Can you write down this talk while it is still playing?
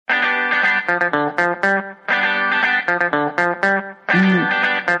You're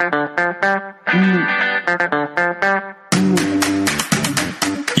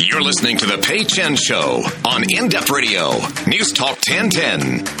listening to The Pei Chen Show on In-Depth Radio, News Talk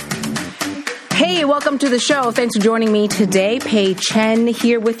 1010. Hey, welcome to the show. Thanks for joining me today. Pei Chen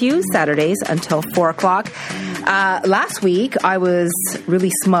here with you, Saturdays until 4 o'clock. Last week, I was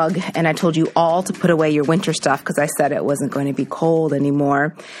really smug, and I told you all to put away your winter stuff because I said it wasn't going to be cold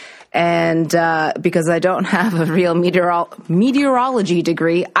anymore. And because I don't have a real meteorology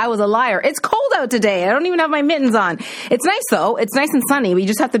degree, I was a liar. It's cold out today. I don't even have my mittens on. It's nice, though. It's nice and sunny, but you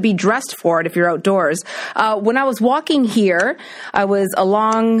just have to be dressed for it if you're outdoors. When I was walking here, I was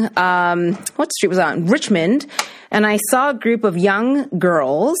along, what street was I on? Richmond. And I saw a group of young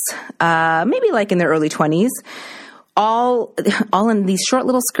girls, maybe like in their early 20s, all in these short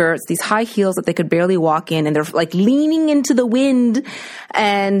little skirts, these high heels that they could barely walk in, and they're like leaning into the wind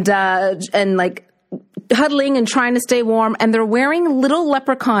and like huddling and trying to stay warm, and they're wearing little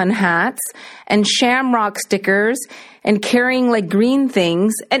leprechaun hats and shamrock stickers and carrying like green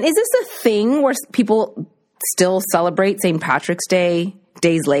things. And is this a thing where people still celebrate St. Patrick's Day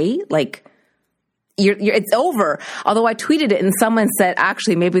days late? Like, it's over. Although I tweeted it and someone said,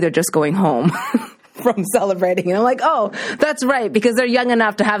 actually, maybe they're just going home from celebrating. And I'm like, oh, that's right, because they're young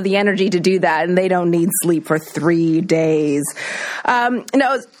enough to have the energy to do that, and they don't need sleep for 3 days. Now,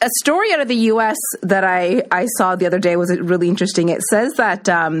 a story out of the U.S. that I saw the other day was really interesting. It says that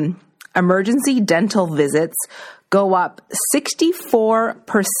emergency dental visits go up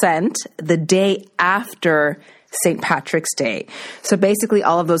 64% the day after St. Patrick's Day. So basically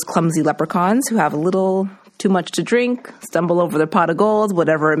all of those clumsy leprechauns who have a little too much to drink, stumble over their pot of gold,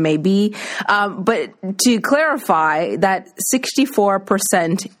 whatever it may be. But to clarify, that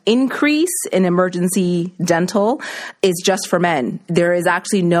 64% increase in emergency dental is just for men. There is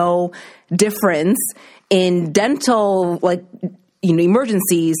actually no difference in dental,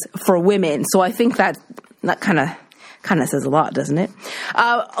 emergencies for women. So I think that kind of says a lot, doesn't it?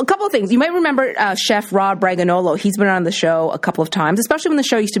 A couple of things. You might remember Chef Rob Bragagnolo. He's been on the show a couple of times, especially when the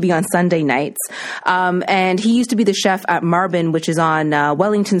show used to be on Sunday nights. And he used to be the chef at Marbin, which is on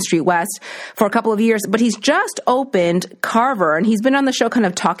Wellington Street West, for a couple of years. But he's just opened Carver, and he's been on the show kind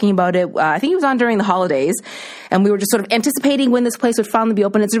of talking about it. I think he was on during the holidays, and we were just sort of anticipating when this place would finally be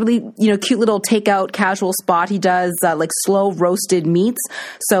open. It's a really, cute little takeout casual spot. He does slow roasted meats.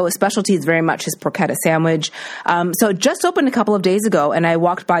 So his specialty is very much his porchetta sandwich. So it just opened a couple of days ago, and I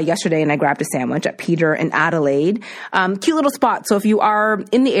walked by yesterday and I grabbed a sandwich at Peter and Adelaide. Cute little spot. So if you are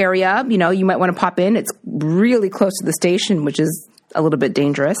in the area, you might want to pop in. It's really close to the station, which is a little bit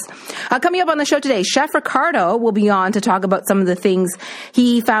dangerous. Coming up on the show today, Chef Ricardo will be on to talk about some of the things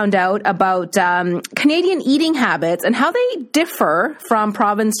he found out about Canadian eating habits and how they differ from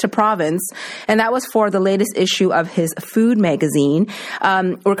province to province. And that was for the latest issue of his food magazine.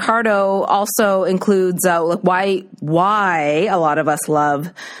 Ricardo also includes why a lot of us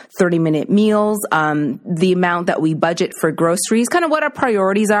love 30-minute meals, the amount that we budget for groceries, kind of what our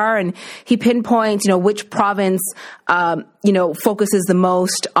priorities are. And he pinpoints, which province, focuses the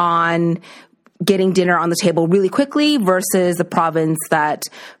most on getting dinner on the table really quickly versus the province that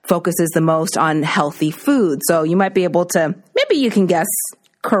focuses the most on healthy food. So you might be able to, maybe you can guess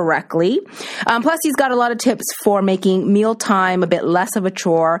correctly. Plus, he's got a lot of tips for making mealtime a bit less of a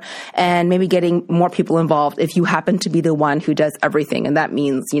chore and maybe getting more people involved if you happen to be the one who does everything. And that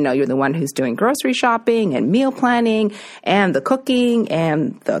means, you're the one who's doing grocery shopping and meal planning and the cooking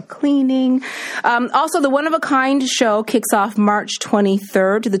and the cleaning. Also, the One of a Kind show kicks off March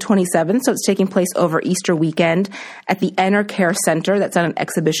 23rd to the 27th. So it's taking place over Easter weekend at the Enercare Center. That's on an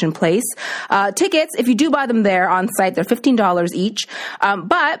exhibition place. Tickets, if you do buy them there on site, they're $15 each.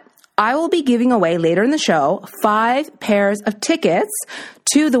 But I will be giving away later in the show 5 pairs of tickets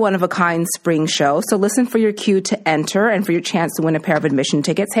to the One of a Kind Spring Show. So listen for your cue to enter and for your chance to win a pair of admission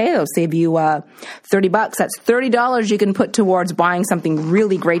tickets. Hey, it'll save you $30. That's $30 you can put towards buying something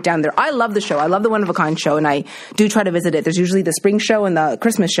really great down there. I love the show. I love the One of a Kind show, and I do try to visit it. There's usually the spring show and the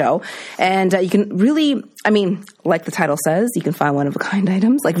Christmas show. And you can really, like the title says, you can find one-of-a-kind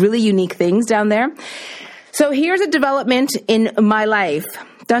items, like really unique things down there. So here's a development in my life.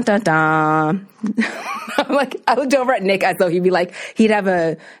 Dun, dun, dun. I looked over at Nick as though he'd have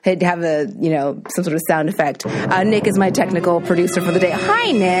a, some sort of sound effect. Nick is my technical producer for the day.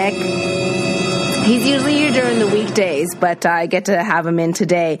 Hi, Nick. He's usually here during the weekdays, but I get to have him in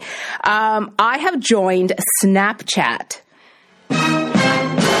today. I have joined Snapchat.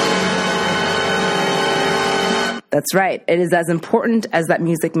 That's right. It is as important as that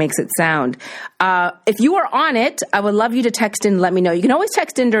music makes it sound. If you are on it, I would love you to text in and let me know. You can always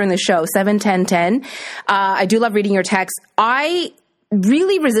text in during the show, 71010. I do love reading your texts. I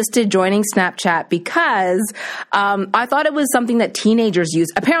really resisted joining Snapchat because I thought it was something that teenagers use.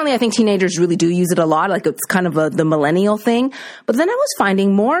 Apparently, I think teenagers really do use it a lot. Like it's kind of the millennial thing. But then I was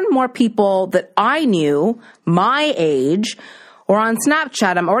finding more and more people that I knew, my age, or on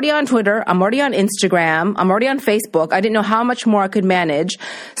Snapchat. I'm already on Twitter. I'm already on Instagram. I'm already on Facebook. I didn't know how much more I could manage.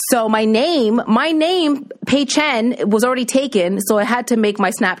 So my name, Pei Chen, was already taken. So I had to make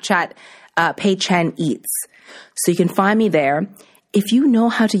my Snapchat Pei Chen Eats. So you can find me there. If you know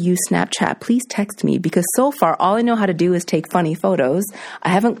how to use Snapchat, please text me because so far all I know how to do is take funny photos. I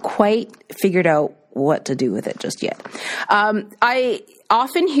haven't quite figured out what to do with it just yet. I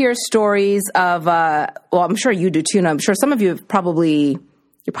often hear stories of, I'm sure you do too, and I'm sure some of you have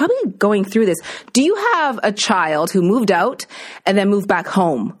you're probably going through this. Do you have a child who moved out and then moved back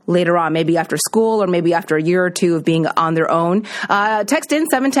home later on, maybe after school or maybe after a year or two of being on their own? Text in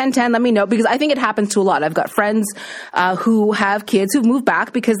 71010, let me know, because I think it happens to a lot. I've got friends who have kids who've moved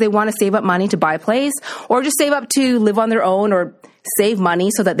back because they want to save up money to buy a place or just save up to live on their own or save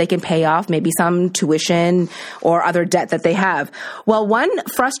money so that they can pay off maybe some tuition or other debt that they have. Well, one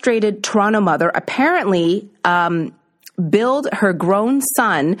frustrated Toronto mother apparently billed her grown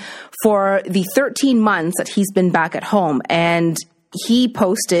son for the 13 months that he's been back at home. And he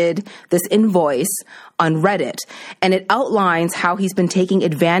posted this invoice on Reddit, and it outlines how he's been taking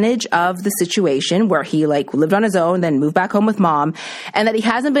advantage of the situation where he lived on his own, then moved back home with mom, and that he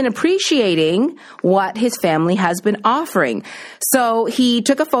hasn't been appreciating what his family has been offering. So he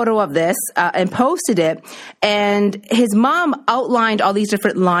took a photo of this and posted it, and his mom outlined all these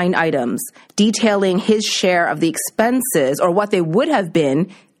different line items detailing his share of the expenses or what they would have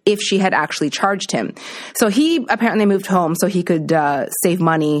been if she had actually charged him. So he apparently moved home so he could save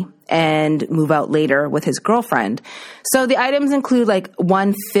money and move out later with his girlfriend. So the items include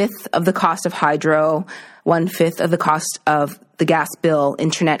 1/5 of the cost of hydro, 1/5 of the cost of the gas bill,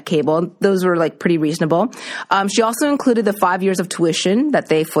 internet cable. Those were pretty reasonable. She also included the 5 years of tuition that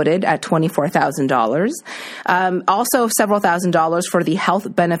they footed at $24,000. Also several $1,000s for the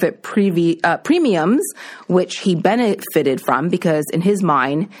health benefit premiums, which he benefited from because in his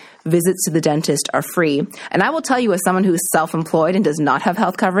mind, visits to the dentist are free. And I will tell you, as someone who is self-employed and does not have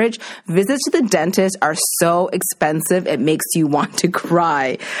health coverage, visits to the dentist are so expensive, it makes you want to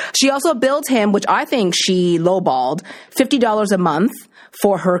cry. She also billed him, which I think she lowballed, $50 a month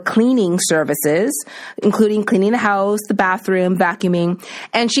for her cleaning services, including cleaning the house, the bathroom, vacuuming.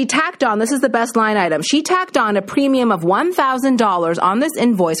 And she tacked on, this is the best line item, she tacked on a premium of $1,000 on this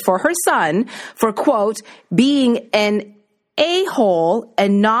invoice for her son for, quote, being an a-hole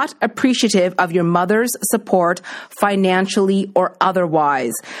and not appreciative of your mother's support financially or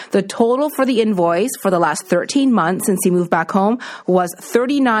otherwise. The total for the invoice for the last 13 months since he moved back home was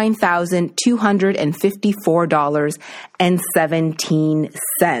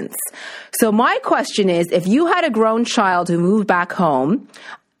 $39,254.17. So my question is, if you had a grown child who moved back home,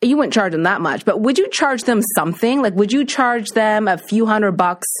 you wouldn't charge them that much, but would you charge them something? Would you charge them a few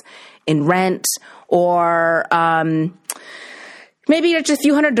 $100 in rent or maybe just a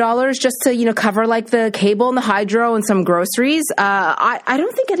few $100s just to, cover the cable and the hydro and some groceries? I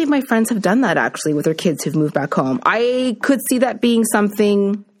don't think any of my friends have done that actually with their kids who've moved back home. I could see that being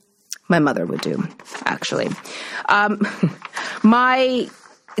something my mother would do, actually.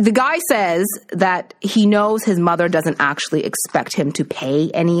 The guy says that he knows his mother doesn't actually expect him to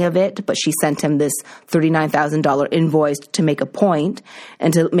pay any of it, but she sent him this $39,000 invoice to make a point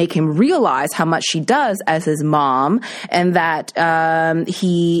and to make him realize how much she does as his mom and that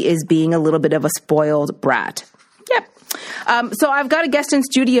he is being a little bit of a spoiled brat. Yep. So I've got a guest in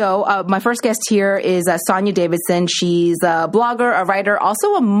studio. My first guest here is Sonia Davidson. She's a blogger, a writer,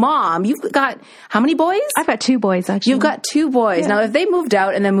 also a mom. You've got how many boys? I've got 2 boys, actually. You've got 2 boys. Yeah. Now, if they moved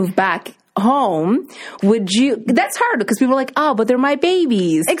out and then moved back home, that's hard because people are like, oh, but they're my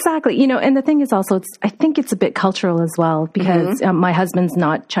babies. Exactly. And the thing is also, I think it's a bit cultural as well because my husband's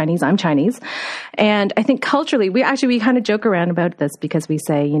not Chinese, I'm Chinese. And I think culturally, we kind of joke around about this because we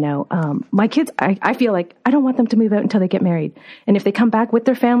say, my kids, I feel like I don't want them to move out until they get married. And if they come back with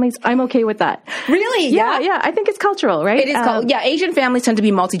their families, I'm okay with that. Really? Yeah. I think it's cultural, right? It is Asian families tend to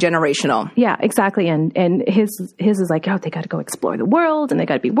be multi-generational. Yeah, exactly. And his is like, oh, they got to go explore the world and they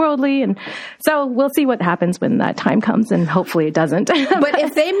got to be worldly. And So we'll see what happens when that time comes, and hopefully it doesn't. But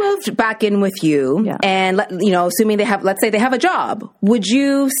if they moved back in with you, and assuming let's say they have a job, would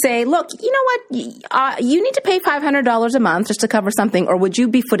you say, look, you know what, you need to pay $500 a month just to cover something, or would you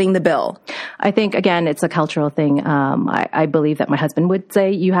be footing the bill? I think, again, it's a cultural thing. I believe that my husband would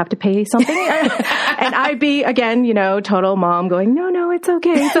say, you have to pay something. And I'd be, again, total mom going, no, it's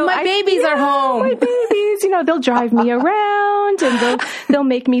okay. So my babies are home. My babies, they'll drive me around and they'll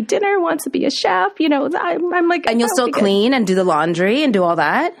make me dinner, wants to be a chef. I'm like, and you'll still clean and do the laundry and do all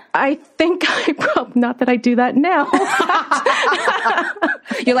that? I think not that I do that now.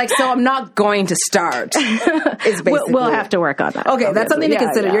 You're like, so I'm not going to start. Is basically we'll have to work on that. Okay, that's something to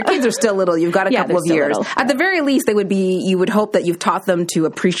consider. Yeah. Your kids are still little. You've got a couple of years. At the very least, you would hope that you've taught them to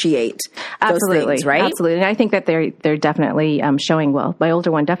appreciate those things, right? Absolutely. And I think that they're definitely showing, my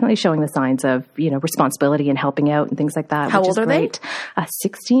older one definitely showing the signs of, responsibility and helping out and things like that. How old are they?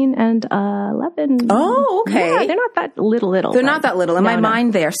 16 and 11. Oh, okay. Yeah, they're not that little. They're not that little. In my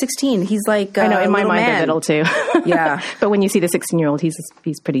mind, they are 16. He's like, I know, in my mind, they're little too. Yeah. But when you see the 16-year-old,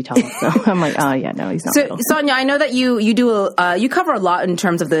 he's pretty tall. So I'm like, oh yeah, no, he's not little. Sonia, I know that you do you cover a lot in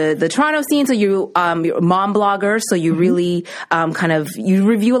terms of the Toronto scene. So you're a mom blogger. So you really you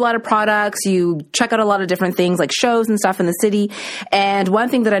review a lot of products. You check out a lot of different things like shows and stuff in the city. And one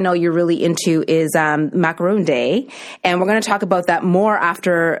thing that I know you're really into is Macaroon Day. And we're going to talk about that more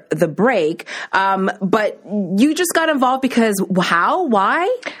after the break. But you just got involved because how?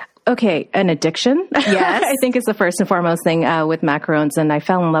 Why? Okay, an addiction. Yes. I think is the first and foremost thing with macarons. And I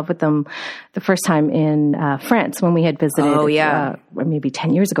fell in love with them the first time in France when we had visited. Oh, yeah. Maybe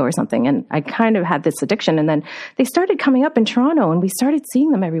 10 years ago or something. And I kind of had this addiction. And then they started coming up in Toronto and we started seeing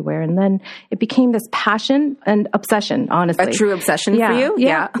them everywhere. And then it became this passion and obsession, honestly. A true obsession for you?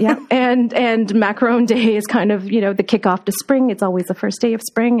 Yeah. And Macaron Day is kind of, the kickoff to spring. It's always the first day of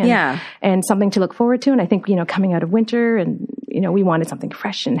spring. And something to look forward to. And I think, coming out of winter and, we wanted something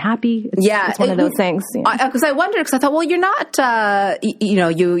fresh and happy. It's one of those things. Because I wondered, because I thought, well, you're not,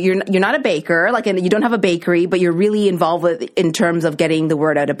 you're not a baker, and you don't have a bakery, but you're really involved in terms of getting the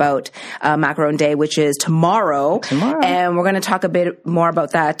word out about Macaron Day, which is tomorrow. And we're going to talk a bit more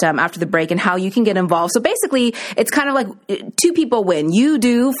about that after the break and how you can get involved. So basically, it's kind of like two people win. You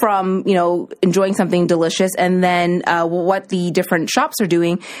do from, enjoying something delicious, and then what the different shops are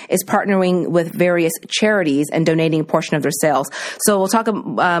doing is partnering with various charities and donating a portion of their sales. So we'll talk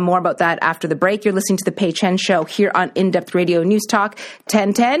more about that after the break. You're listening to the Pei Chen Show here on In Depth Radio News Talk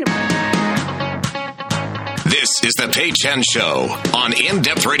 1010. This is the Pei Chen Show on In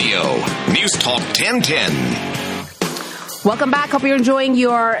Depth Radio News Talk 1010. Welcome back. Hope you're enjoying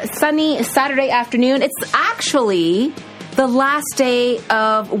your sunny Saturday afternoon. It's actually the last day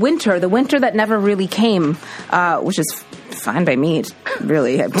of winter, the winter that never really came, which is fine by me,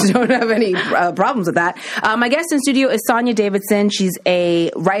 really. I don't have any problems with that. My guest in studio is Sonia Davidson. She's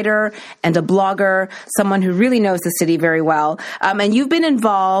a writer and a blogger, someone who really knows the city very well. And you've been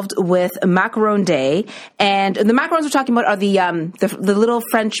involved with Macaron Day. And the macarons we're talking about are the little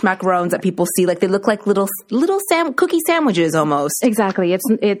French macarons that people see. Like they look like little cookie sandwiches almost. Exactly.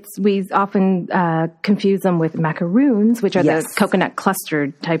 We often confuse them with macaroons, which are the coconut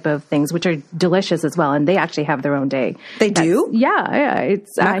cluster type of things, which are delicious as well. And they actually have their own day. They do? Yeah.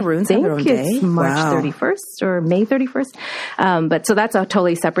 It's macaroons have their own day. It's March 31st or May 31st. But so that's a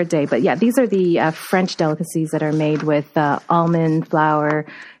totally separate day. But yeah, these are the French delicacies that are made with almond flour,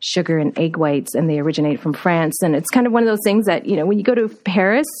 sugar, and egg whites, and they originate from France. And it's kind of one of those things that, when you go to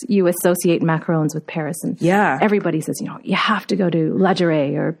Paris, you associate macarons with Paris. And everybody says, you have to go to La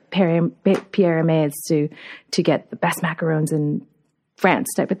Durée or Pierre Hermès to get the best macarons in France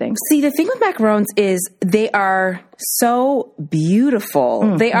type of thing. See, the thing with macarons is they are so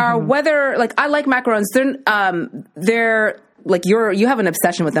beautiful. They are I like macarons. They're like you have an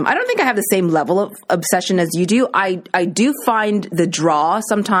obsession with them. I don't think I have the same level of obsession as you do. I do find the draw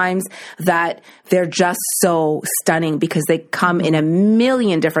sometimes that they're just so stunning because they come in a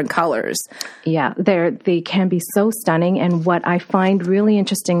million different colors. Yeah, they can be so stunning. And what I find really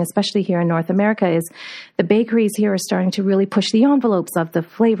interesting, especially here in North America, is the bakeries here are starting to really push the envelopes of the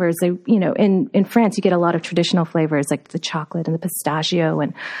flavors. They, in France, you get a lot of traditional flavors like the chocolate and the pistachio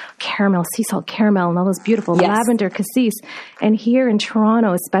and caramel, sea salt caramel, and all those beautiful lavender cassis. And here in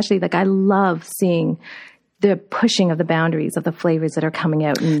Toronto, especially, I love seeing the pushing of the boundaries of the flavors that are coming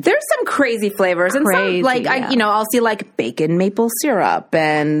out. And there's some crazy flavors, and some I'll see like bacon maple syrup,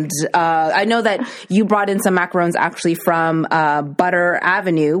 and I know that you brought in some macarons actually from Butter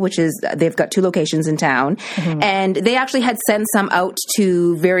Avenue, which is they've got 2 locations in town, and they actually had sent some out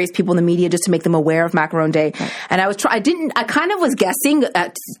to various people in the media just to make them aware of Macaron Day. Right. And I kind of was guessing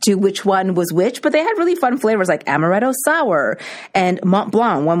to which one was which, but they had really fun flavors like amaretto sour and Mont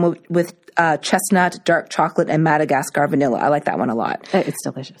Blanc, one with chestnut, dark chocolate, and Madagascar vanilla. I like that one a lot. It's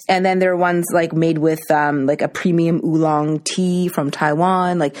delicious. And then there are ones like made with like a premium oolong tea from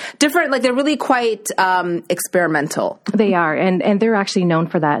Taiwan, like different, like they're really quite experimental. They are, and they're actually known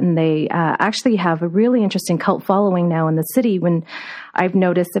for that. And they actually have a really interesting cult following now in the city, when I've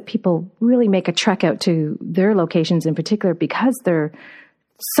noticed that people really make a trek out to their locations in particular because they're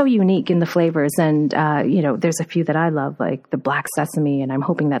so unique in the flavors. And, there's a few that I love, like the black sesame, and I'm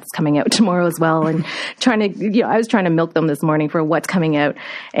hoping that's coming out tomorrow as well. And I was trying to milk them this morning for what's coming out.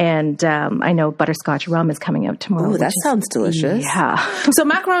 And, I know butterscotch rum is coming out tomorrow. Oh, that sounds delicious. Yeah. So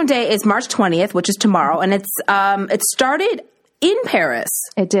Macaron Day is March 20th, which is tomorrow. And it started in Paris.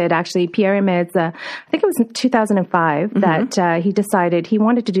 It did, actually. Pierre Hermès, I think it was in 2005 that he decided he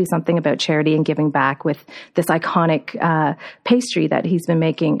wanted to do something about charity and giving back with this iconic pastry that he's been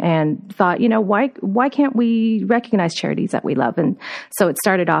making, and thought, why can't we recognize charities that we love? And so it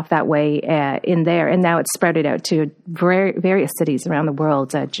started off that way in there, and now it's spread it out to various cities around the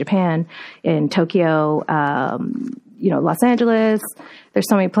world, Japan, in Tokyo, Los Angeles. There's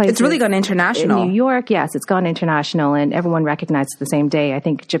so many places. It's really gone international. In New York, yes, it's gone international, and everyone recognizes the same day. I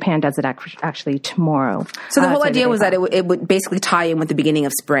think Japan does it actually tomorrow. So the whole idea was that it would basically tie in with the beginning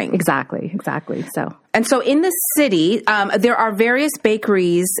of spring. Exactly. So in the city, there are various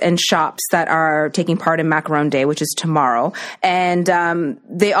bakeries and shops that are taking part in Macaron Day, which is tomorrow, and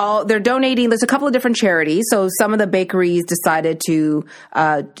they're donating. There's a couple of different charities. So some of the bakeries decided to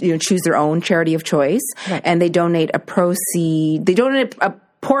choose their own charity of choice, right, and they donate a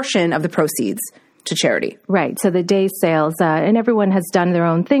portion of the proceeds to charity. Right. So the day sales, and everyone has done their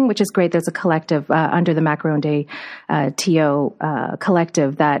own thing, which is great. There's a collective under the Macaron Day TO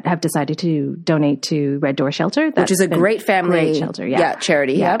collective that have decided to donate to Red Door Shelter. Which is a great family shelter,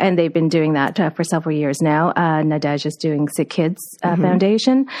 charity. Yeah. And they've been doing that for several years now. Nadej is doing Sick Kids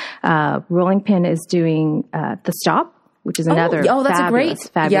Foundation. Rolling Pin is doing The Stop, which is another that's fabulous,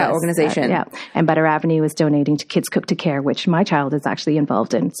 a great organization. And Butter Avenue is donating to Kids Cook to Care, which my child is actually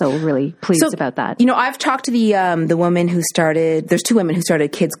involved in. So we're really pleased about that. I've talked to the woman who started, there's 2 women who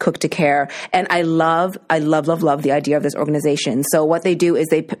started Kids Cook to Care, and I love the idea of this organization. So what they do is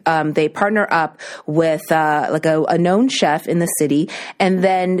they partner up with like a known chef in the city, and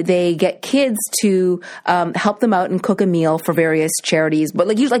then they get kids to help them out and cook a meal for various charities, but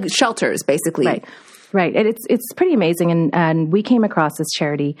like shelters, basically. Right. Right. And it's pretty amazing. And we came across this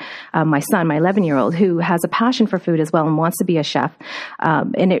charity, my son, my 11-year-old, who has a passion for food as well and wants to be a chef.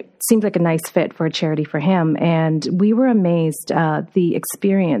 And it seemed like a nice fit for a charity for him. And we were amazed, the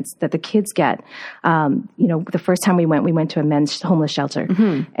experience that the kids get. The first time we went to a men's homeless shelter.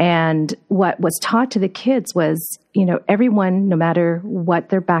 And what was taught to the kids was, everyone, no matter what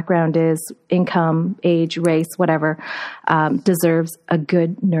their background is, income, age, race, whatever, deserves a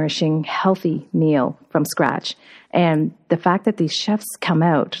good, nourishing, healthy meal from scratch. And the fact that these chefs come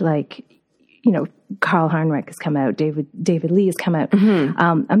out, like, Carl Heinrich has come out, David Lee has come out,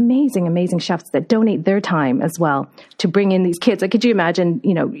 amazing chefs that donate their time as well to bring in these kids. Like, could you imagine,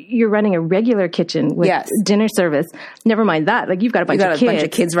 you're running a regular kitchen with dinner service. Never mind that. Like, you've got a bunch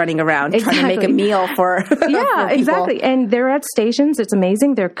of kids running around trying to make a meal for yeah, for exactly. And they're at stations. It's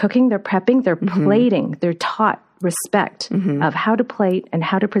amazing. They're cooking, they're prepping, they're plating. They're taught respect of how to plate and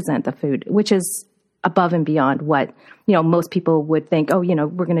how to present the food, which is above and beyond what, most people would think,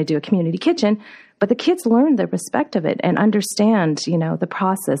 we're going to do a community kitchen. But the kids learn the respect of it and understand, the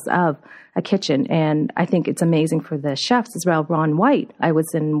process of a kitchen. And I think it's amazing for the chefs as well. Ron White, I was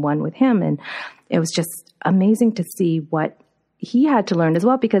in one with him, and it was just amazing to see what he had to learn as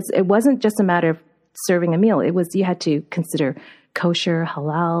well, because it wasn't just a matter of serving a meal. It was, you had to consider kosher,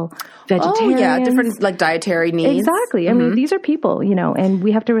 halal, vegetarian. Different dietary needs. Exactly. I mean, these are people, and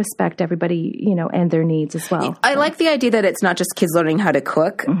we have to respect everybody, and their needs as well. I like the idea that it's not just kids learning how to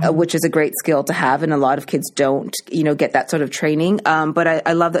cook, which is a great skill to have, and a lot of kids don't, get that sort of training. But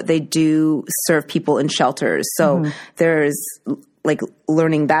I love that they do serve people in shelters. So there's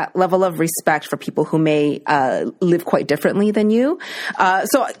learning that level of respect for people who may live quite differently than you.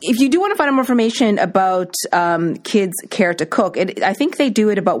 So if you do want to find out more information about Kids Care to Cook, I think they do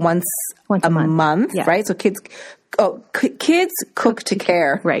it about once a month, yeah. right? So Kids Kids Cook to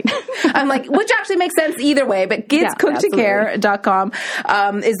Care. Right. I'm like, which actually makes sense either way, but kidscooktocare.com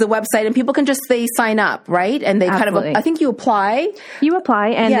is the website, and people can just, they sign up, right? And they Absolutely. I think you apply. You apply,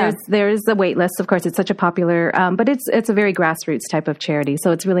 and there's a wait list. Of course, it's such a popular, but it's a very grassroots type of charity,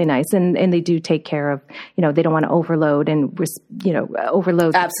 so it's really nice, and they do take care of, they don't want to overload and,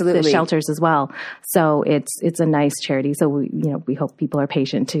 overload the shelters as well. So it's a nice charity. So we hope people are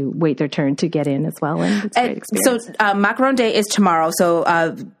patient to wait their turn to get in as well, and it's a great experience. So Macaron Day is tomorrow. So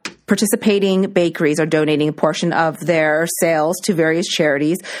participating bakeries are donating a portion of their sales to various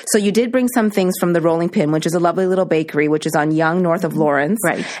charities. So you did bring some things from the Rolling Pin, which is a lovely little bakery, which is on Yonge, north of Lawrence.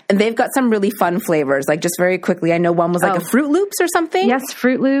 Right. And they've got some really fun flavors. Like, just very quickly, I know one was like a Fruit Loops or something. Yes,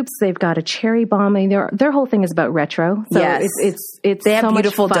 Fruit Loops. They've got a cherry bomb. I mean, their whole thing is about retro. So yes. It's they have so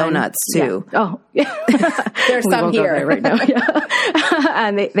beautiful much fun. donuts too. Yeah. Oh, there's some here right now. Yeah.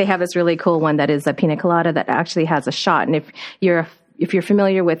 And they have this really cool one that is a pina colada that actually has a shot. And if you're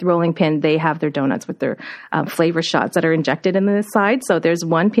familiar with Rolling Pin, they have their donuts with their flavor shots that are injected in the side. So there's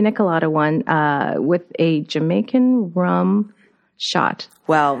one pina colada one with a Jamaican rum shot.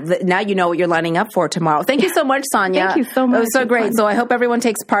 Well, now you know what you're lining up for tomorrow. Thank you so much, Sonia. Thank you so much. It was so great. Fun. So I hope everyone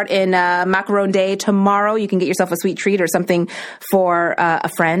takes part in Macaron Day tomorrow. You can get yourself a sweet treat or something for a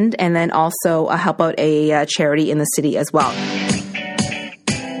friend, and then also help out a charity in the city as well.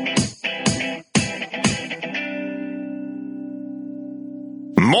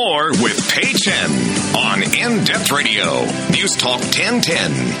 More with Pei Chen on In Depth Radio, News Talk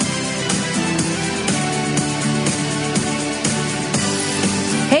 1010.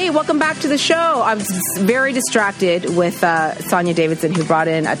 Hey, welcome back to the show. I was very distracted with Sonia Davidson, who brought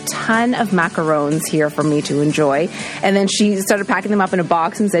in a ton of macarons here for me to enjoy. And then she started packing them up in a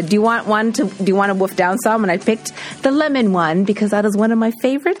box and said, do you want to whiff down some? And I picked the lemon one because that is one of my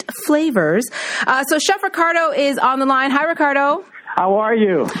favorite flavors. So Chef Ricardo is on the line. Hi, Ricardo. How are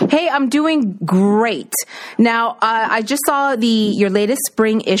you? Hey, I'm doing great. Now, I just saw your latest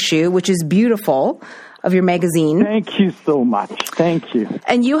spring issue, which is beautiful, of your magazine. Thank you so much. Thank you.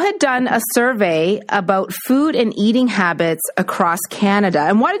 And you had done a survey about food and eating habits across Canada.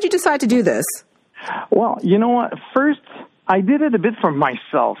 And why did you decide to do this? Well, you know what? First, I did it a bit for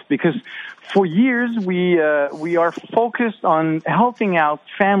myself because for years we are focused on helping out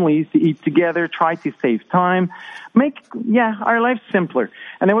families to eat together, try to save time, make our life simpler.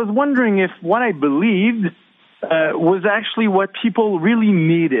 And I was wondering if what I believed was actually what people really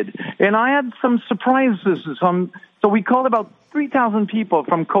needed. And I had some surprises. So we called about 3,000 people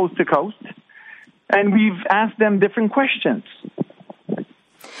from coast to coast, and we've asked them different questions.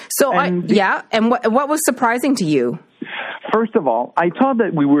 So, and what was surprising to you? First of all, I thought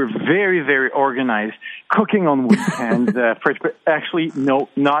that we were very, very organized, cooking on weekends. But actually, no,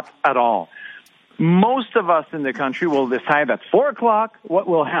 not at all. Most of us in the country will decide at 4 o'clock what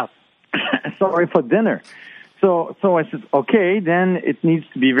we'll have. For dinner. So I said, okay, then it needs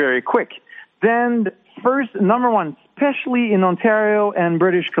to be very quick. Then number one, especially in Ontario and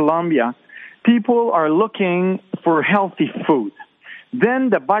British Columbia, people are looking for healthy food. Then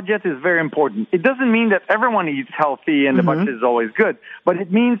the budget is very important. It doesn't mean that everyone eats healthy and the budget is always good, but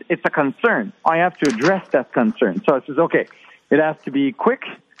it means it's a concern. I have to address that concern. So I says, okay, it has to be quick,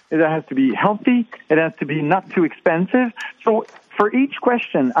 it has to be healthy, it has to be not too expensive. So for each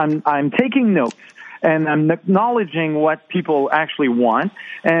question, I'm taking notes. And I'm acknowledging what people actually want.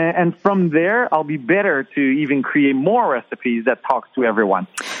 And from there, I'll be better to even create more recipes that talks to everyone.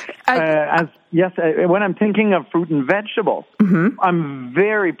 When I'm thinking of fruit and vegetables, I'm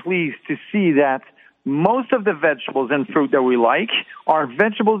very pleased to see that most of the vegetables and fruit that we like are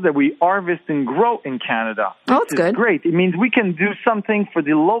vegetables that we harvest and grow in Canada. Oh, that's good. Great. It means we can do something for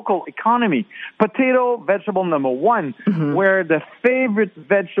the local economy. Potato, vegetable number one, where the favorite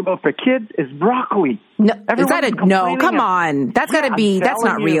vegetable for kids is broccoli. No, no, come on. That's got to be, that's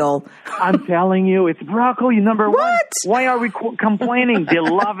not real. I'm telling you, it's broccoli number one. What? Why are we complaining? They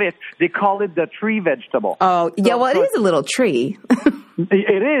love it. They call it the tree vegetable. Oh, yeah, well, it is a little tree.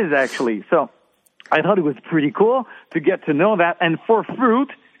 It is, actually. So I thought it was pretty cool to get to know that. And for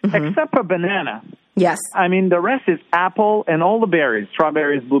fruit, except for banana. Yes. I mean, the rest is apple and all the berries,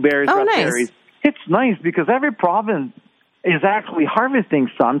 strawberries, blueberries, raspberries. Nice. It's nice because every province is actually harvesting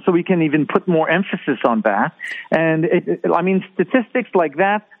some, so we can even put more emphasis on that. And, statistics like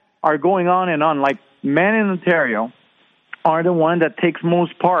that are going on and on. Like, men in Ontario are the one that takes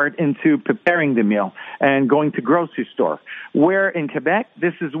most part into preparing the meal and going to grocery store. Where in Quebec,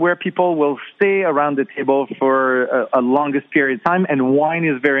 this is where people will stay around the table for a longest period of time, and wine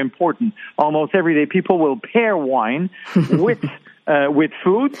is very important. Almost every day, people will pair wine with with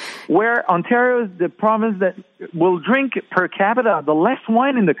food, where Ontario is the province that will drink per capita the less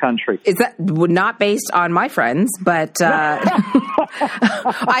wine in the country. Is that not based on my friends, but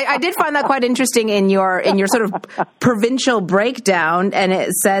I did find that quite interesting in your sort of provincial breakdown, and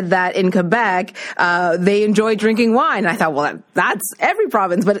it said that in Quebec they enjoy drinking wine. I thought, well, that's every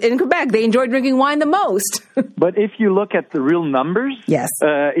province, but in Quebec they enjoy drinking wine the most. But if you look at the real numbers, yes,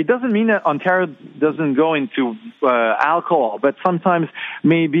 it doesn't mean that Ontario doesn't go into alcohol, but sometimes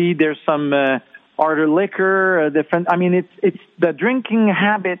maybe there's some harder liquor, different. I mean, it's the drinking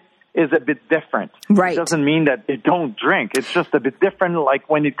habit is a bit different. Right. It doesn't mean that they don't drink. It's just a bit different, like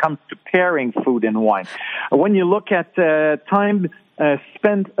when it comes to pairing food and wine. When you look at time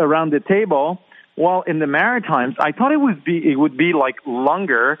spent around the table, well, in the Maritimes, I thought it would be like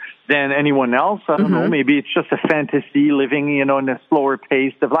longer than anyone else. I don't know. Maybe it's just a fantasy living, in a slower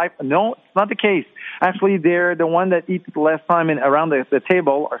pace of life. No, it's not the case. Actually, they're the one that eats less time around the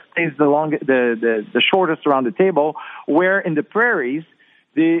table, or stays the shortest around the table. Where in the prairies,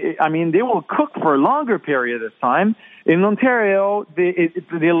 they will cook for a longer period of time. In Ontario,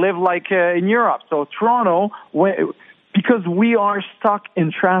 they live like in Europe. So Toronto, because we are stuck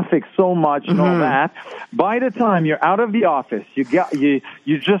in traffic so much and all that, by the time you're out of the office, you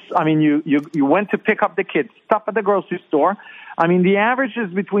went to pick up the kids, stop at the grocery store. I mean, the average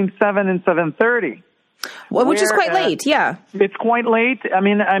is between 7 and 7:30. Well, which is quite late, yeah. It's quite late.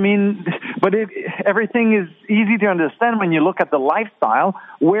 But everything is easy to understand when you look at the lifestyle.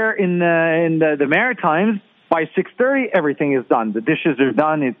 Where in the Maritimes, by 6:30, everything is done. The dishes are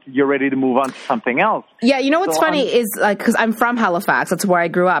done. You're ready to move on to something else. Yeah, you know what's funny is, like, because I'm from Halifax, that's where I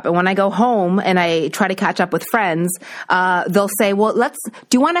grew up, and when I go home and I try to catch up with friends, they'll say, "Well,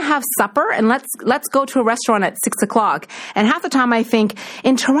 do you want to have supper? And let's go to a restaurant at 6:00." And half the time I think,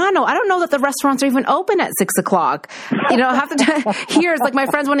 in Toronto, I don't know that the restaurants are even open at 6:00. Half the time here it's like my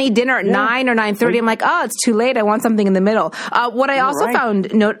friends want to eat dinner at 9 or 9:30. I'm like, oh, it's too late. I want something in the middle. What I also found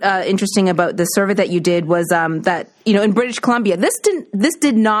interesting about the survey that you did was that in British Columbia, this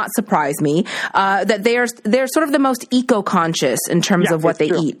did not surprise me, that they're sort of the most eco-conscious in terms of what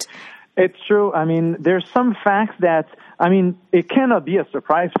they eat. It's true. I mean, there's some facts that it cannot be a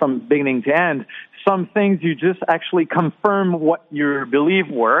surprise from beginning to end. Some things you just actually confirm what your belief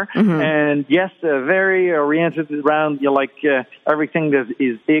were, and yes, very oriented around everything that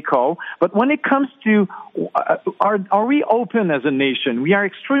is eco. But when it comes to are we open as a nation? We are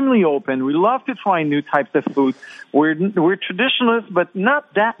extremely open. We love to try new types of food. We're traditionalists, but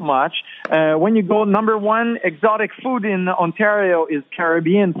not that much. When you go, number one exotic food in Ontario is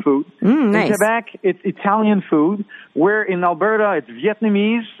Caribbean food. Nice. In Quebec, it's Italian food. Where in Alberta, it's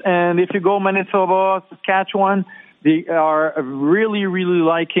Vietnamese, and if you go Manitoba, Saskatchewan, they are really, really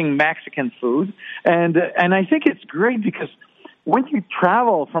liking Mexican food. And I think it's great because when you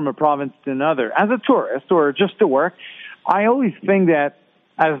travel from a province to another, as a tourist or just to work, I always think that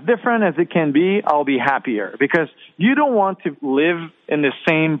as different as it can be, I'll be happier, because you don't want to live in the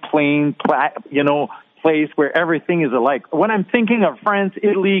same plain, place where everything is alike. When I'm thinking of France,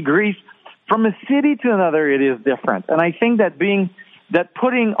 Italy, Greece, from a city to another, it is different. And I think that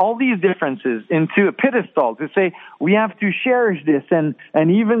putting all these differences into a pedestal to say we have to cherish this and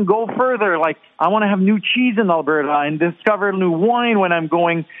even go further, like I want to have new cheese in Alberta and discover new wine when I'm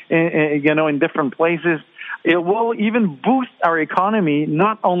going in different places. It will even boost our economy,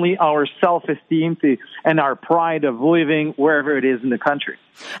 not only our self-esteem and our pride of living wherever it is in the country.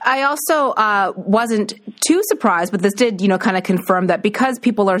 I also wasn't too surprised, but this did, kind of confirm that because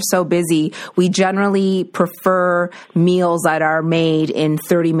people are so busy, we generally prefer meals that are made in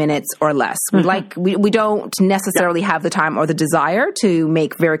 30 minutes or less. We don't necessarily have the time or the desire to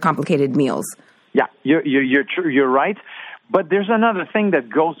make very complicated meals. Yeah, you're true. You're right. But there's another thing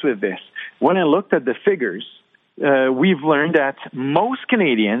that goes with this. When I looked at the figures, we've learned that most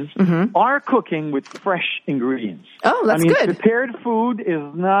Canadians are cooking with fresh ingredients. Oh, that's good. Prepared food is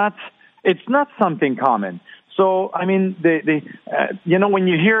not something common. So, when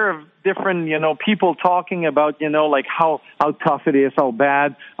you hear of different, people talking about, like how tough it is, how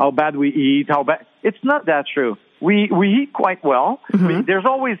bad we eat, it's not that true. We eat quite well. There's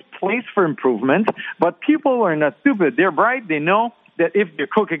always place for improvement, but people are not stupid. They're bright. They know that if they're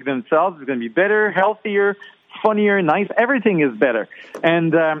cooking themselves, it's going to be better, healthier, funnier, nice. Everything is better.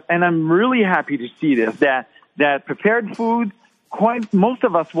 And I'm really happy to see this, that prepared food, most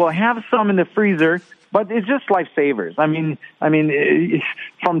of us will have some in the freezer, but it's just lifesavers.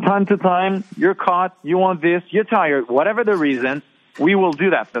 From time to time, you're caught, you want this, you're tired, whatever the reason, we will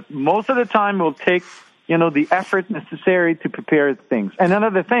do that. But most of the time, we'll take, the effort necessary to prepare things. And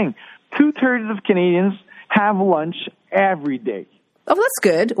another thing, 2/3 of Canadians have lunch every day. Oh, that's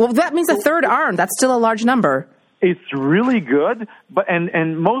good. Well, that means a third arm. That's still a large number. It's really good, but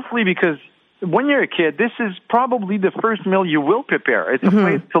and mostly because when you're a kid, this is probably the first meal you will prepare. It's a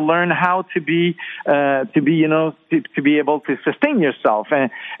place to learn how to be able to sustain yourself,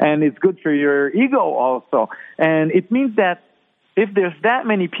 and it's good for your ego also. And it means that if there's that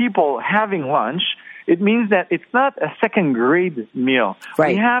many people having lunch, it means that it's not a second grade meal.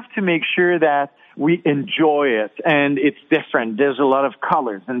 Right. We have to make sure that we enjoy it, and it's different. There's a lot of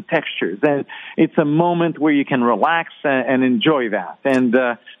colors and textures, and it's a moment where you can relax and enjoy that. And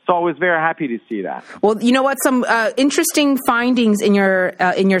so I was very happy to see that. Well, you know what? Some interesting findings in your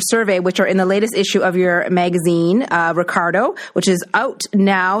survey, which are in the latest issue of your magazine, Ricardo, which is out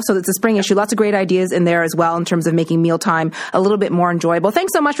now. So it's a spring issue. Lots of great ideas in there as well in terms of making mealtime a little bit more enjoyable.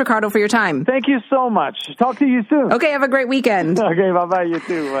 Thanks so much, Ricardo, for your time. Thank you so much. Talk to you soon. Okay, have a great weekend. Okay, bye-bye. You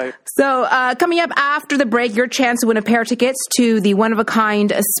too. Bye. So coming up after the break, your chance to win a pair of tickets to the One of a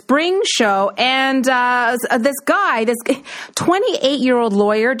Kind Spring Show. And this 28-year-old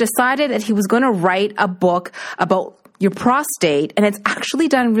lawyer decided that he was going to write a book about your prostate, and it's actually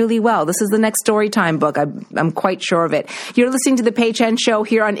done really well. This is the next Storytime book. I'm quite sure of it. You're listening to the Pei Chen Show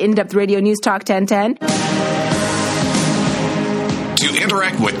here on In Depth Radio News Talk 1010. To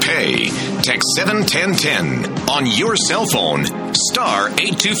interact with Pei, text 71010 on your cell phone, star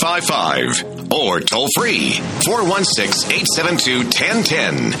 8255, or toll free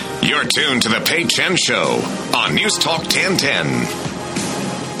 416-872-1010. You're tuned to the Pei Chen Show on News Talk 1010.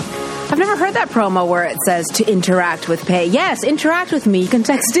 I've never heard that promo where it says to interact with Pei. Yes, interact with me. You can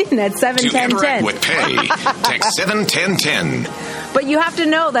text in at 71010. To interact with Pei, text 71010. But you have to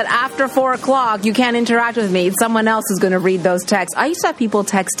know that after 4 o'clock, you can't interact with me. Someone else is going to read those texts. I used to have people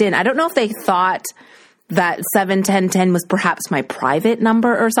text in. I don't know if they thought that 71010 was perhaps my private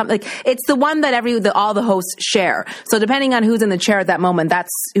number or something. Like, it's the one that all the hosts share. So depending on who's in the chair at that moment,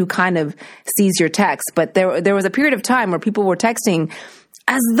 that's who kind of sees your text. But there was a period of time where people were texting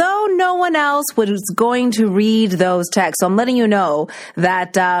as though no one else was going to read those texts. So I'm letting you know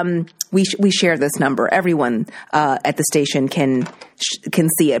that we share this number. Everyone at the station can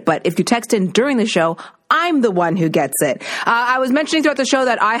see it. But if you text in during the show, I'm the one who gets it. I was mentioning throughout the show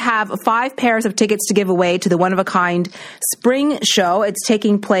that I have 5 pairs of tickets to give away to the One of a Kind Spring Show. It's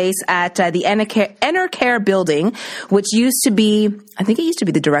taking place at the Enercare building, which used to be, I think it used to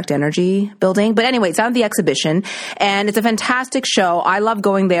be the Direct Energy building. But anyway, it's on the exhibition, and it's a fantastic show. I love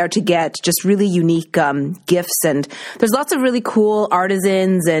going there to get just really unique gifts, and there's lots of really cool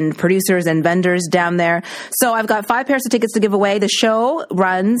artisans and producers and vendors down there. So I've got 5 pairs of tickets to give away. The show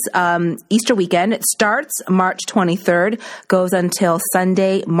runs Easter weekend. It starts March 23rd, goes until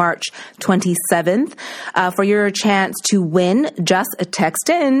Sunday, March 27th. For your chance to win, just text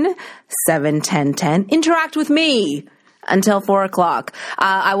in 71010. Interact with me until 4 o'clock.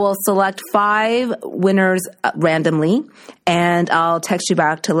 I will select 5 winners randomly, and I'll text you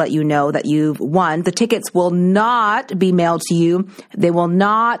back to let you know that you've won. The tickets will not be mailed to you. They will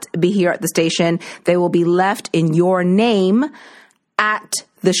not be here at the station. They will be left in your name at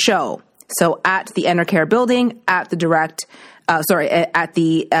the show. So at the Enercare building, at the at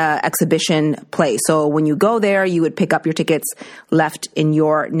the exhibition place. So when you go there, you would pick up your tickets left in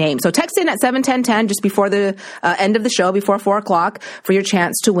your name. So text in at 71010 just before the end of the show, before 4 o'clock, for your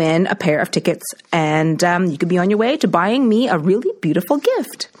chance to win a pair of tickets. And you could be on your way to buying me a really beautiful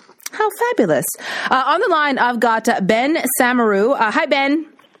gift. How fabulous. On the line, I've got Ben Samaru. Hi, Ben.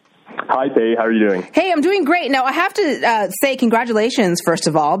 Hi, Pei. How are you doing? Hey, I'm doing great. Now, I have to say congratulations, first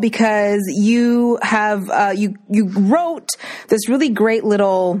of all, because you have you wrote this really great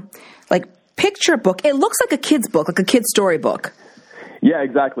little picture book. It looks like a kid's book, like a kid's storybook. Yeah,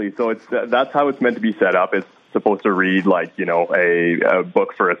 exactly. So that's how it's meant to be set up. It's supposed to read a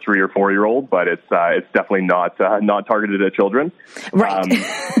book for a 3 or 4 year old, but it's definitely not targeted at children. Right.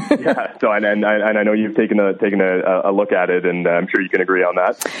 Yeah. So and I know you've taken a look at it, and I'm sure you can agree on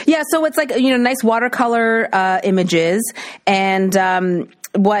that. Yeah. So it's nice watercolor images, and so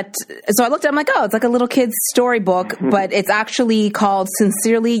I looked at it, I'm like, oh, it's like a little kid's storybook, but it's actually called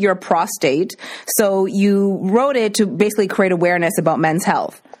Sincerely Your Prostate. So you wrote it to basically create awareness about men's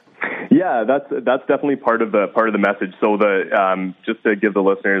health. Yeah, that's definitely part of the message. So just to give the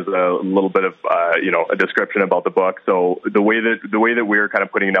listeners a little bit of a description about the book. So the way that we're kind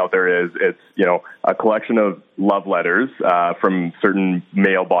of putting it out there is it's a collection of love letters from certain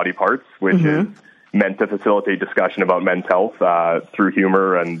male body parts, which is meant to facilitate discussion about men's health through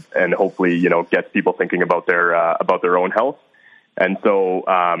humor and hopefully gets people thinking about their own health. And so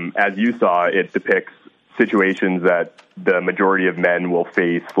as you saw, it depicts situations that the majority of men will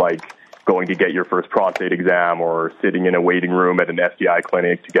face, like going to get your first prostate exam or sitting in a waiting room at an STI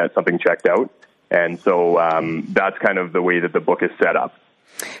clinic to get something checked out. And so that's kind of the way that the book is set up.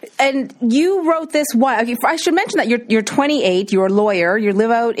 And you wrote this, I should mention that you're 28, you're a lawyer,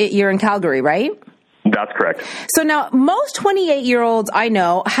 you're in Calgary, right? That's correct. So now, most 28-year-olds I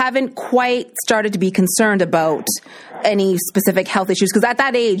know haven't quite started to be concerned about any specific health issues, because at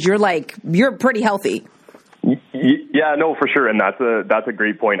that age, you're pretty healthy. Yeah, no, for sure. And that's a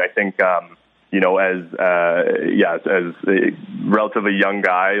great point. I think, as a relatively young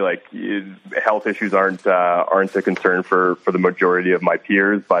guy, like, health issues aren't a concern for the majority of my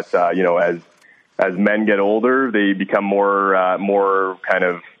peers. But, as men get older, they become more kind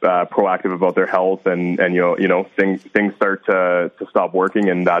of proactive about their health, and things start to stop working,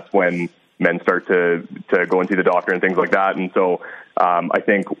 and that's when men start to go and see the doctor and things like that. And so I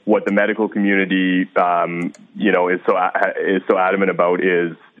think what the medical community is so adamant about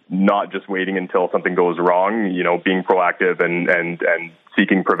is not just waiting until something goes wrong, being proactive and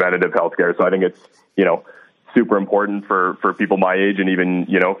seeking preventative health care. So I think it's super important for people my age and even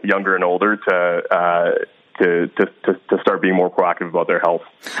younger and older to start being more proactive about their health.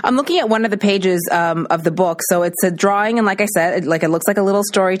 I'm looking at one of the pages of the book. So it's a drawing, and like I said, it looks like a little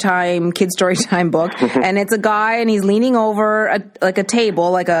kid story time book. And it's a guy, and he's leaning over a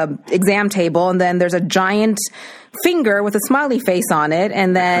table, like a exam table, and then there's a giant finger with a smiley face on it,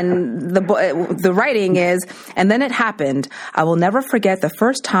 and then the writing is, and then it happened. I will never forget the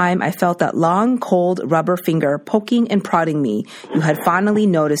first time I felt that long, cold rubber finger poking and prodding me. You had finally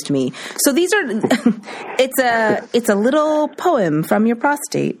noticed me. So these are, it's a little poem from your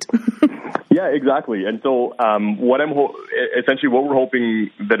prostate. Yeah, exactly. And so essentially what we're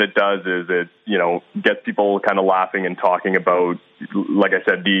hoping that it does is it, gets people kind of laughing and talking about, like I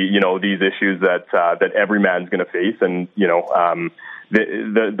said, these issues that every man's going to face. And,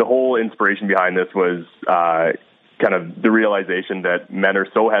 the whole inspiration behind this was kind of the realization that men are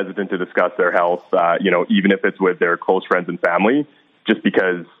so hesitant to discuss their health, even if it's with their close friends and family, just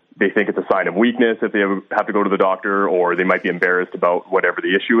because they think it's a sign of weakness if they have to go to the doctor, or they might be embarrassed about whatever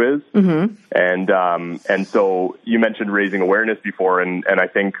the issue is. Mm-hmm. And so you mentioned raising awareness before, and I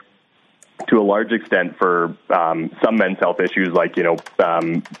think to a large extent for some men's health issues like,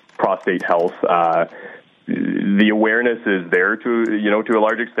 prostate health, the awareness is there to a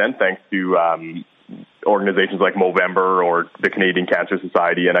large extent thanks to organizations like Movember or the Canadian Cancer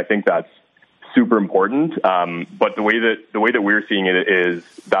Society, and I think that's super important. But the way that we're seeing it is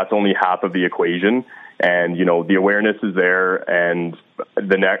that's only half of the equation. And, the awareness is there. And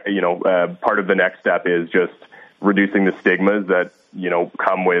part of the next step is just reducing the stigmas that,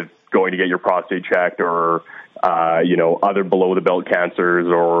 come with going to get your prostate checked or, other below the belt cancers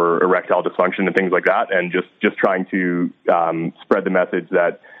or erectile dysfunction and things like that. And just trying to spread the message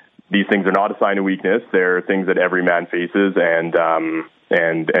that these things are not a sign of weakness. They're things that every man faces. And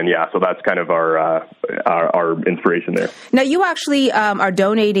yeah, so that's kind of our inspiration there. Now, you actually are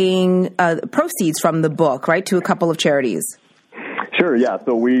donating proceeds from the book, right, to a couple of charities. Sure, yeah.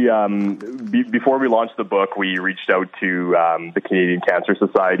 So we before we launched the book, we reached out to the Canadian Cancer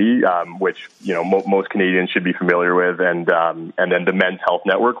Society, which most Canadians should be familiar with, and then the Men's Health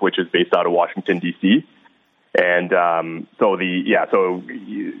Network, which is based out of Washington D.C. And so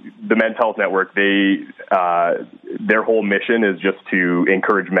the Men's Health Network, their whole mission is just to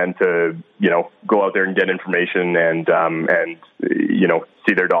encourage men to go out there and get information and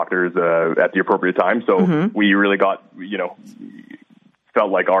see their doctors at the appropriate time. So mm-hmm. we really felt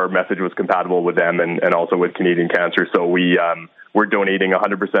like our message was compatible with them and also with Canadian Cancer. So we're donating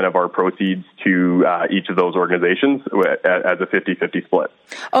 100% of our proceeds to each of those organizations as a 50-50 split.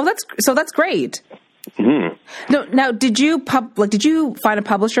 Oh, that's great. Mm-hmm. Now, did you find a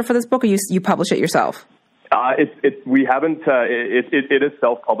publisher for this book, or you publish it yourself? We haven't. It is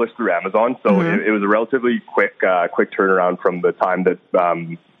self-published through Amazon, so mm-hmm. it was a relatively quick turnaround from the time that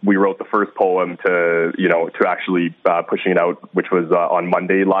we wrote the first poem to actually pushing it out, which was on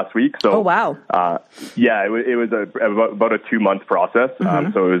Monday last week. So, oh wow, yeah, it was about a 2-month process.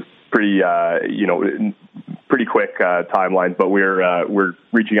 Mm-hmm. So it was pretty quick timelines. But we're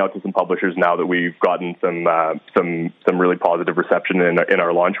reaching out to some publishers now that we've gotten some really positive reception in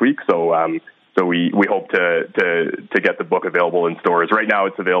our launch week. So we hope to get the book available in stores. Right now,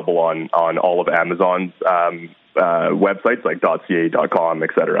 it's available on all of Amazon's websites like .ca, .com,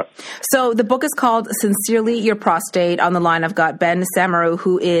 etc. So the book is called "Sincerely Your Prostate." On the line, I've got Ben Samaru,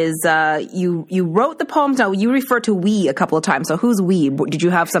 who is you wrote the poems. Now you refer to we a couple of times. So who's we? Did you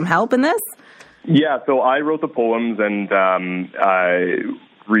have some help in this? Yeah, so I wrote the poems, and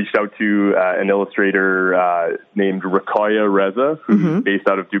reached out to an illustrator named Rakoya Reza, who's based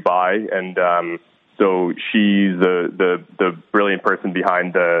out of Dubai, and so she's the brilliant person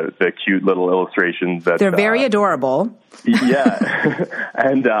behind the cute little illustrations. That they're very adorable. Yeah,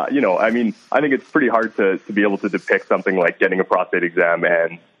 and I mean, I think it's pretty hard to be able to depict something like getting a prostate exam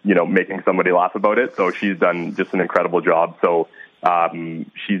and making somebody laugh about it. So she's done just an incredible job. So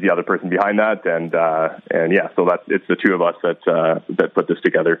she's the other person behind that, and yeah, so it's the two of us that put this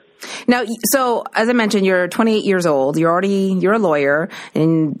together. Now, so as I mentioned, you're 28 years old. You're a lawyer,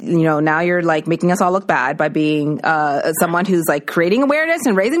 and now you're like making us all look bad by being someone who's like creating awareness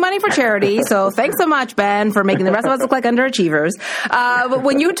and raising money for charity. So thanks so much, Ben, for making the rest of us look like underachievers. But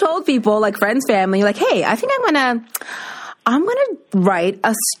when you told people, like friends, family, like, hey, I think I'm gonna write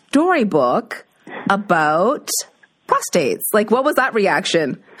a storybook about prostates. Like, what was that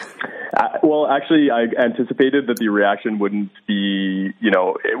reaction? Well, actually, I anticipated that the reaction wouldn't be,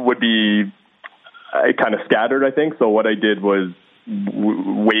 it would be kind of scattered, I think. So what I did was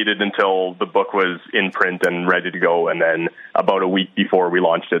waited until the book was in print and ready to go. And then about a week before we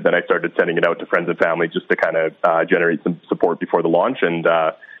launched it, then I started sending it out to friends and family just to kind of generate some support before the launch. And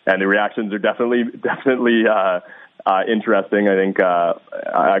the reactions are definitely interesting. I think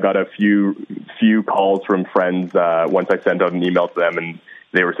I got a few calls from friends once I sent out an email to them, and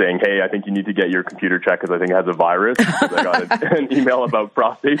they were saying, "Hey, I think you need to get your computer checked because I think it has a virus." Because I got an email about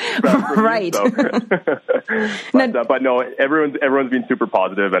prostate. Right. So. But no, everyone's been super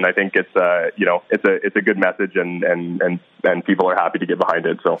positive, and I think it's a good message, and people are happy to get behind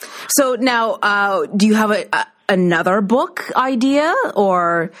it. So now, do you have another book idea,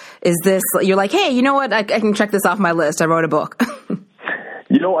 or is this, you're like, hey, you know what, I can check this off my list, I wrote a book?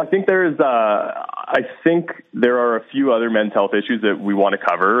 I think I think there are a few other men's health issues that we want to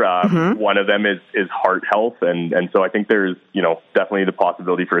cover. One of them is heart health, and so I think there's definitely the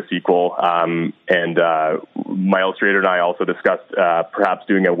possibility for a sequel. And my illustrator and I also discussed perhaps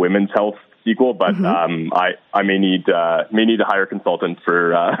doing a women's health sequel, but I may need to hire a consultant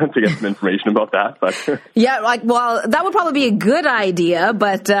to get some information about that. But yeah, that would probably be a good idea.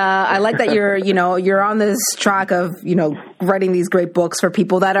 But I like that you're on this track of writing these great books for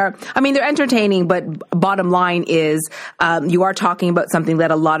people that are, they're entertaining, but bottom line is you are talking about something that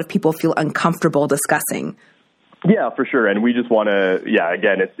a lot of people feel uncomfortable discussing. Yeah, for sure, and we just want to. Yeah,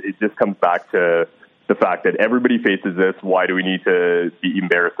 again, it just comes back to the fact that everybody faces this. Why do we need to be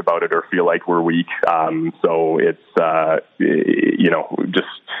embarrassed about it or feel like we're weak? So it's,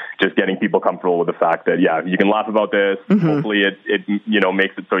 just getting people comfortable with the fact that, yeah, you can laugh about this. Hopefully it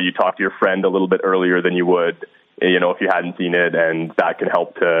makes it so you talk to your friend a little bit earlier than you would, if you hadn't seen it. And that can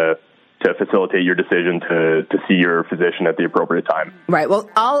help to facilitate your decision to see your physician at the appropriate time. Right. Well,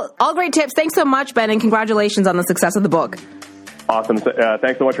 all great tips. Thanks so much, Ben, and congratulations on the success of the book. Awesome.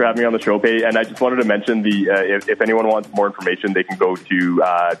 Thanks so much for having me on the show, Pei. And I just wanted to mention if anyone wants more information, they can go to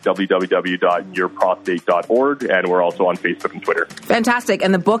www.yourprostate.org, and we're also on Facebook and Twitter. Fantastic.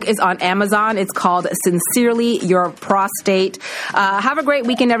 And the book is on Amazon. It's called Sincerely Your Prostate. Have a great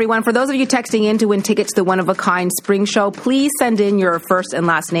weekend, everyone. For those of you texting in to win tickets to the One of a Kind Spring Show, please send in your first and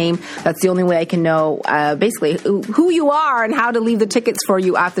last name. That's the only way I can know basically who you are and how to leave the tickets for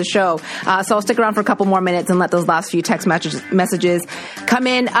you at the show. So I'll stick around for a couple more minutes and let those last few text messages come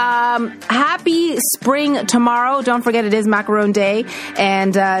in. Happy spring tomorrow. Don't forget it is Macaron Day,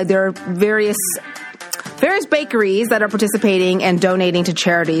 and there are various bakeries that are participating and donating to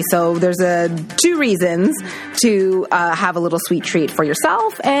charity. So there's two reasons to have a little sweet treat for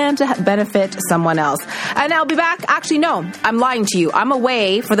yourself and to benefit someone else. And I'll be back. Actually, no, I'm lying to you. I'm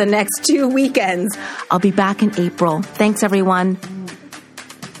away for the next 2 weekends. I'll be back in April. Thanks, everyone.